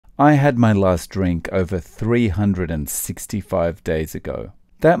I had my last drink over 365 days ago.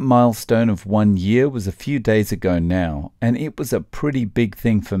 That milestone of 1 year was a few days ago now, and it was a pretty big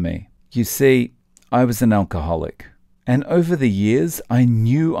thing for me. You see, I was an alcoholic, and over the years I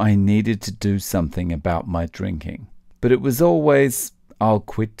knew I needed to do something about my drinking. But it was always, I'll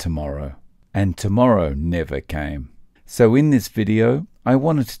quit tomorrow, and tomorrow never came. So in this video, I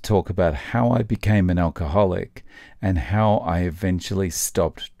wanted to talk about how I became an alcoholic and how I eventually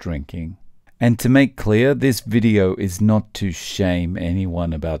stopped drinking. And to make clear, this video is not to shame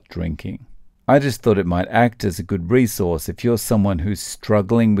anyone about drinking. I just thought it might act as a good resource if you're someone who's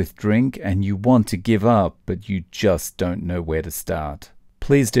struggling with drink and you want to give up, but you just don't know where to start.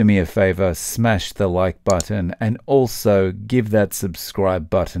 Please do me a favor, smash the like button and also give that subscribe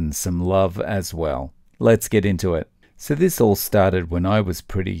button some love as well. Let's get into it. So this all started when I was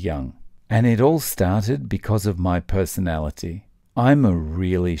pretty young, and it all started because of my personality. I'm a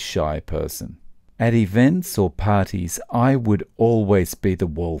really shy person. At events or parties, I would always be the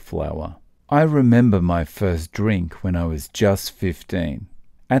wallflower. I remember my first drink when I was just 15.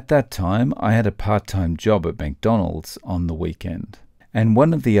 At that time, I had a part-time job at McDonald's on the weekend, and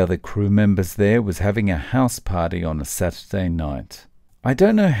one of the other crew members there was having a house party on a Saturday night. I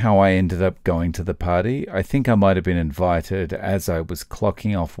don't know how I ended up going to the party. I think I might have been invited as I was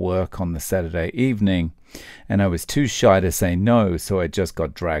clocking off work on the Saturday evening, and I was too shy to say no, so I just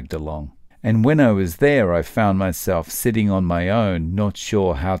got dragged along. And when I was there, I found myself sitting on my own, not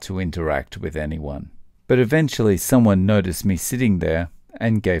sure how to interact with anyone. But eventually someone noticed me sitting there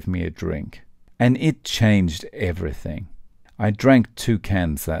and gave me a drink. And it changed everything. I drank 2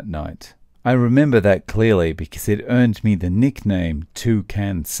 cans that night. I remember that clearly because it earned me the nickname 2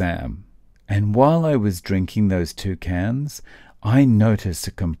 Can Sam. And while I was drinking those 2 cans, I noticed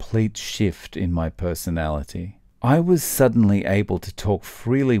a complete shift in my personality. I was suddenly able to talk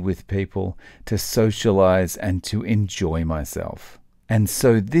freely with people, to socialize, and to enjoy myself. And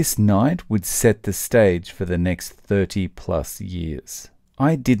so this night would set the stage for the next 30 plus years.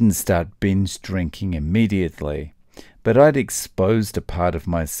 I didn't start binge drinking immediately, but I'd exposed a part of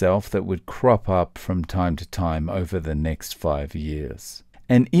myself that would crop up from time to time over the next 5 years.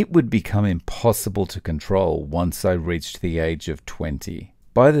 And it would become impossible to control once I reached the age of 20.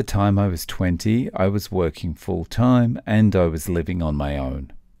 By the time I was 20, I was working full-time and I was living on my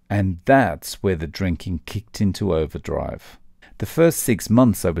own. And that's where the drinking kicked into overdrive. The first 6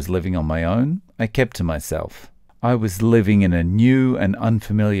 months I was living on my own, I kept to myself. I was living in a new and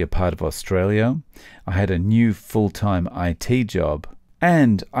unfamiliar part of Australia. I had a new full-time IT job,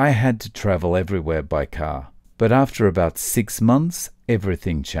 and I had to travel everywhere by car. But after about 6 months,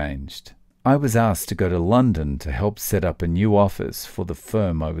 everything changed. I was asked to go to London to help set up a new office for the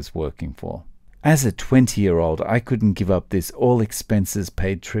firm I was working for. As a 20-year-old, I couldn't give up this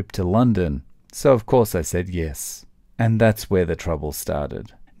all-expenses-paid trip to London, so of course I said yes. And that's where the trouble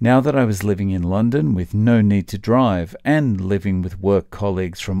started. Now that I was living in London with no need to drive and living with work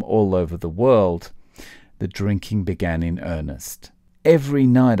colleagues from all over the world, the drinking began in earnest. Every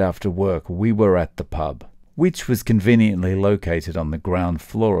night after work we were at the pub, which was conveniently located on the ground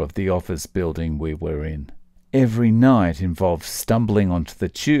floor of the office building we were in. Every night involved stumbling onto the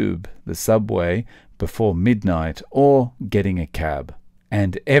tube, the subway, before midnight or getting a cab.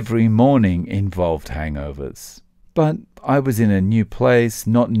 And every morning involved hangovers. But I was in a new place,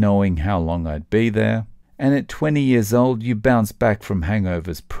 not knowing how long I'd be there, and at 20 years old you bounce back from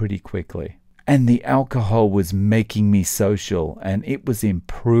hangovers pretty quickly. And the alcohol was making me social, and it was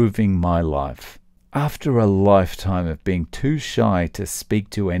improving my life. After a lifetime of being too shy to speak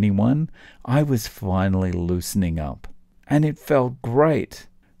to anyone, I was finally loosening up. And it felt great.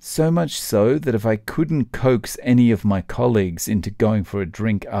 So much so that if I couldn't coax any of my colleagues into going for a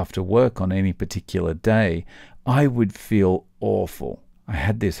drink after work on any particular day, I would feel awful. I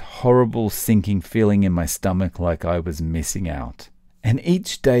had this horrible sinking feeling in my stomach like I was missing out. And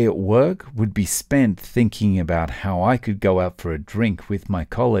each day at work would be spent thinking about how I could go out for a drink with my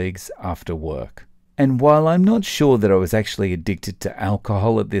colleagues after work. And while I'm not sure that I was actually addicted to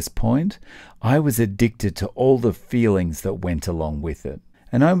alcohol at this point, I was addicted to all the feelings that went along with it.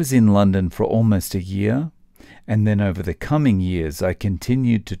 And I was in London for almost a year, and then over the coming years I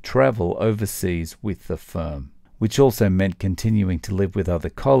continued to travel overseas with the firm, which also meant continuing to live with other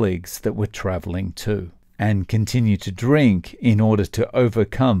colleagues that were traveling too, and continue to drink in order to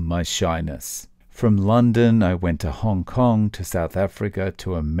overcome my shyness. From London I went to Hong Kong, to South Africa,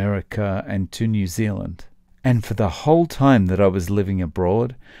 to America, and to New Zealand. And for the whole time that I was living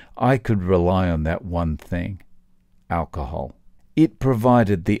abroad, I could rely on that one thing: alcohol. It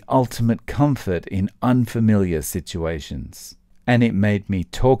provided the ultimate comfort in unfamiliar situations. and it made me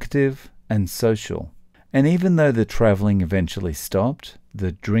talkative and social. And even though the traveling eventually stopped,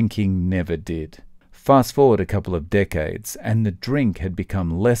 the drinking never did. Fast forward a couple of decades, and the drink had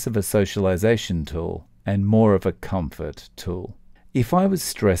become less of a socialization tool and more of a comfort tool. If I was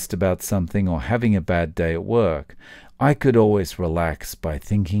stressed about something or having a bad day at work, I could always relax by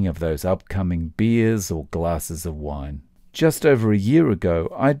thinking of those upcoming beers or glasses of wine. Just over a year ago,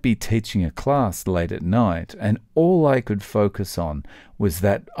 I'd be teaching a class late at night, and all I could focus on was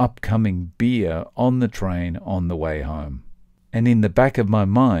that upcoming beer on the train on the way home. And in the back of my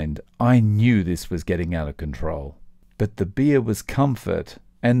mind, I knew this was getting out of control. But the beer was comfort,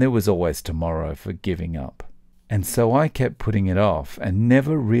 and there was always tomorrow for giving up. And so I kept putting it off and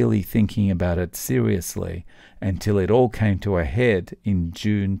never really thinking about it seriously until it all came to a head in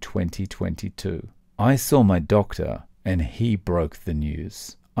June 2022. I saw my doctor, and he broke the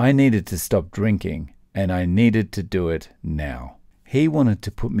news. I needed to stop drinking, and I needed to do it now. He wanted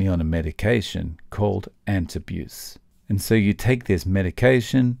to put me on a medication called Antabuse. And so you take this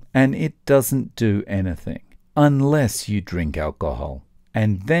medication, and it doesn't do anything unless you drink alcohol.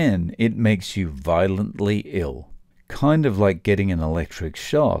 And then it makes you violently ill. Kind of like getting an electric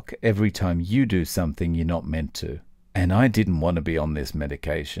shock every time you do something you're not meant to. And I didn't want to be on this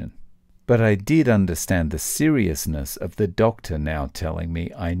medication. But I did understand the seriousness of the doctor now telling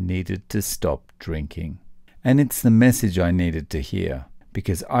me I needed to stop drinking. And it's the message I needed to hear,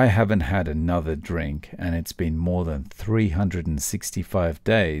 because I haven't had another drink, and it's been more than 365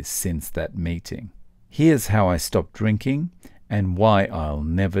 days since that meeting. Here's how I stopped drinking and why I'll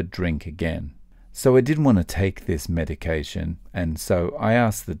never drink again. So I didn't want to take this medication, and so I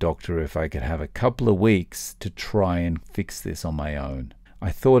asked the doctor if I could have a couple of weeks to try and fix this on my own. I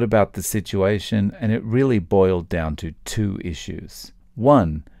thought about the situation, and it really boiled down to two issues.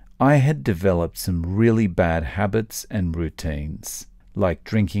 One, I had developed some really bad habits and routines, like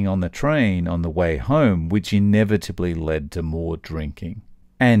drinking on the train on the way home, which inevitably led to more drinking.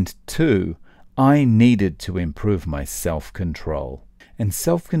 And two, I needed to improve my self-control. And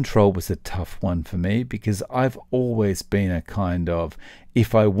self-control was a tough one for me because I've always been a kind of,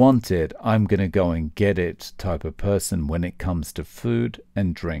 if I want it, I'm going to go and get it type of person when it comes to food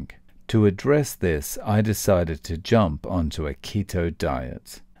and drink. To address this, I decided to jump onto a keto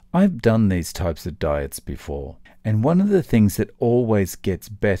diet. I've done these types of diets before, and one of the things that always gets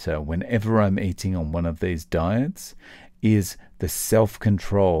better whenever I'm eating on one of these diets is the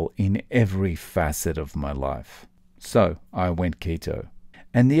self-control in every facet of my life. So I went keto.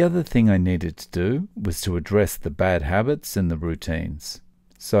 And the other thing I needed to do was to address the bad habits and the routines.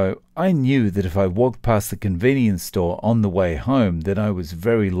 So I knew that if I walked past the convenience store on the way home, that I was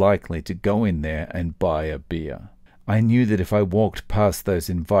very likely to go in there and buy a beer. I knew that if I walked past those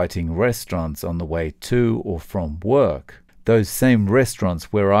inviting restaurants on the way to or from work, those same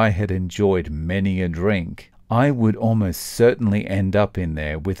restaurants where I had enjoyed many a drink, I would almost certainly end up in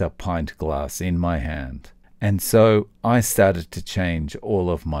there with a pint glass in my hand. And so I started to change all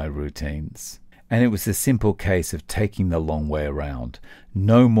of my routines. And it was a simple case of taking the long way around.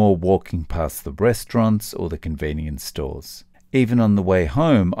 No more walking past the restaurants or the convenience stores. Even on the way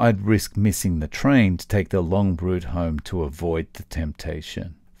home, I'd risk missing the train to take the long route home to avoid the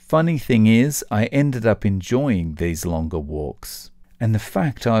temptation. Funny thing is, I ended up enjoying these longer walks. And the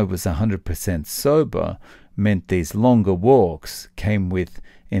fact I was 100% sober meant these longer walks came with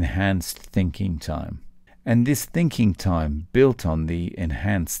enhanced thinking time. And this thinking time built on the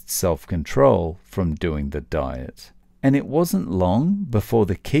enhanced self-control from doing the diet. And it wasn't long before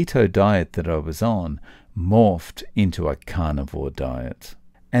the keto diet that I was on morphed into a carnivore diet.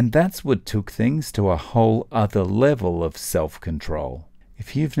 And that's what took things to a whole other level of self-control.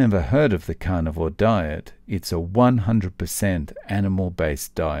 If you've never heard of the carnivore diet, it's a 100%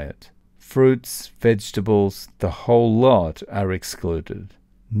 animal-based diet. Fruits, vegetables, the whole lot are excluded.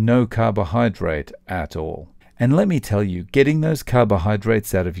 No carbohydrate at all. And let me tell you, getting those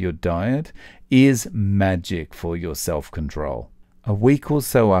carbohydrates out of your diet is magic for your self-control. A week or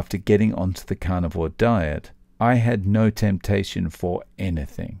so after getting onto the carnivore diet, I had no temptation for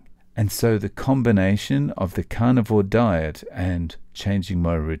anything. And so the combination of the carnivore diet and changing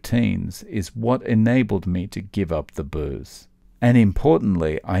my routines is what enabled me to give up the booze. And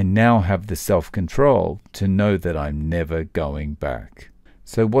importantly, I now have the self-control to know that I'm never going back.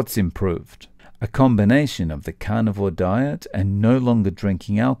 So what's improved? A combination of the carnivore diet and no longer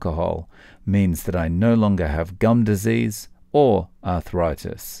drinking alcohol means that I no longer have gum disease or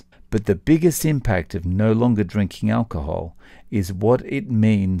arthritis. But the biggest impact of no longer drinking alcohol is what it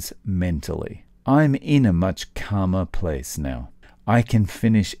means mentally. I'm in a much calmer place now. I can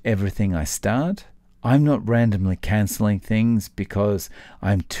finish everything I start. I'm not randomly canceling things because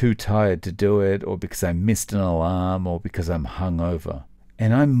I'm too tired to do it, or because I missed an alarm, or because I'm hungover.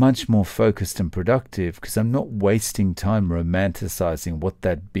 And I'm much more focused and productive because I'm not wasting time romanticizing what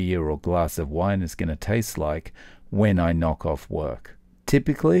that beer or glass of wine is going to taste like when I knock off work.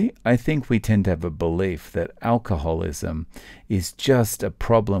 Typically, I think we tend to have a belief that alcoholism is just a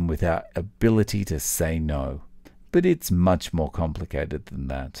problem with our ability to say no. But it's much more complicated than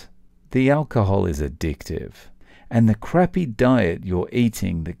that. The alcohol is addictive, and the crappy diet you're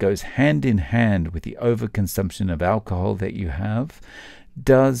eating that goes hand in hand with the overconsumption of alcohol that you have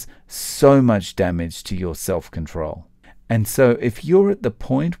does so much damage to your self-control. And so if you're at the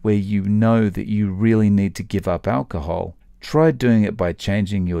point where you know that you really need to give up alcohol, try doing it by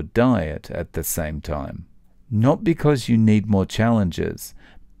changing your diet at the same time. Not because you need more challenges,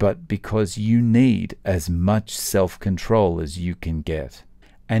 but because you need as much self-control as you can get.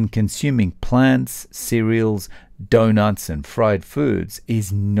 And consuming plants, cereals, donuts, and fried foods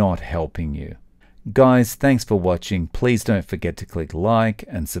is not helping you. Guys, thanks for watching. Please don't forget to click like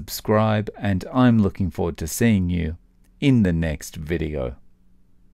and subscribe, and I'm looking forward to seeing you in the next video.